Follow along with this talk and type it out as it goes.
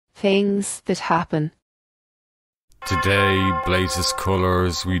Things that happen. Today blazes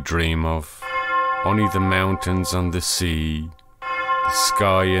colours we dream of, only the mountains and the sea, the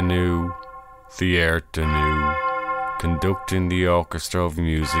sky anew, the earth anew, conducting the orchestra of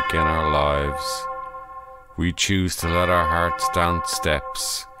music in our lives. We choose to let our hearts dance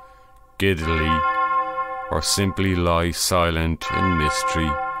steps, giddily, or simply lie silent in mystery,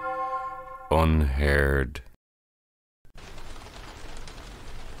 unheard.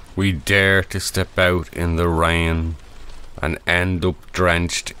 We dare to step out in the rain and end up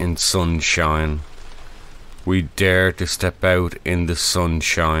drenched in sunshine. We dare to step out in the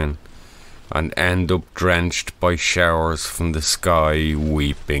sunshine and end up drenched by showers from the sky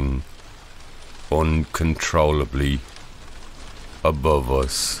weeping uncontrollably above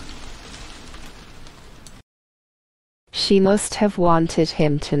us. She must have wanted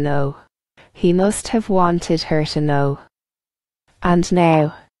him to know. He must have wanted her to know. And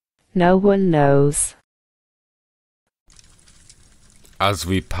now, no one knows. As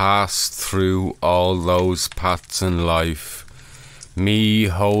we passed through all those paths in life, me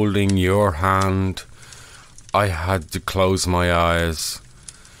holding your hand, I had to close my eyes,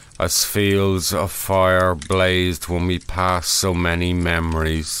 as fields of fire blazed when we passed so many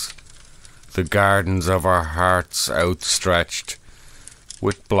memories, the gardens of our hearts outstretched,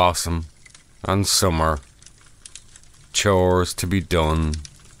 with blossom and summer, chores to be done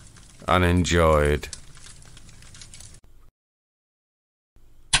and enjoyed.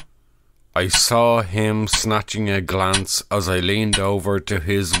 I saw him snatching a glance as I leaned over to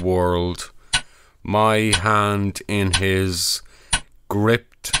his world, my hand in his,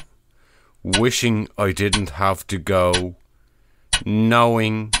 gripped, wishing I didn't have to go,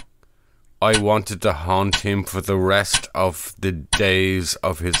 knowing I wanted to haunt him for the rest of the days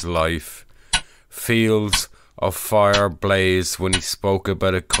of his life. Fields of fire blazed when he spoke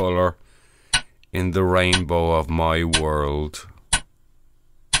about a colour in the rainbow of my world.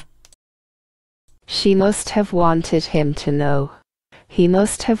 She must have wanted him to know. He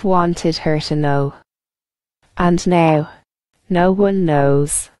must have wanted her to know. And now, no one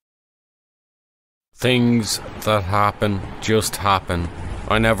knows. Things that happen just happen.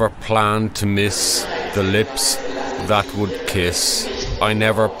 I never planned to miss the lips that would kiss. I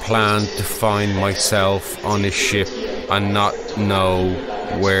never planned to find myself on a ship and not know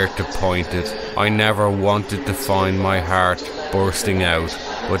where to point it. I never wanted to find my heart bursting out,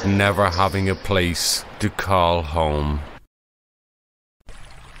 but never having a place to call home.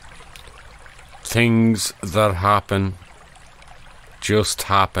 Things that happen just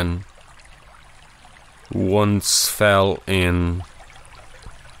happen. Once fell in.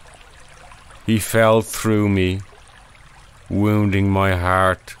 He fell through me, wounding my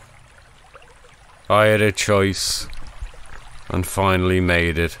heart. I had a choice and finally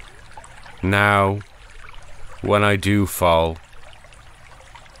made it. Now, when I do fall,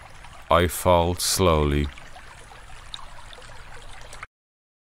 I fall slowly.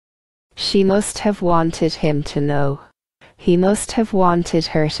 She must have wanted him to know. He must have wanted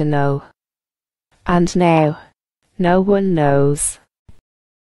her to know. And now, no one knows.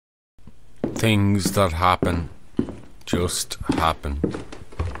 Things that happen just happen.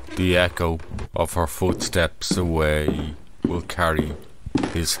 The echo of her footsteps away will carry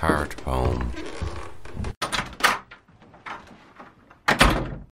his heart home.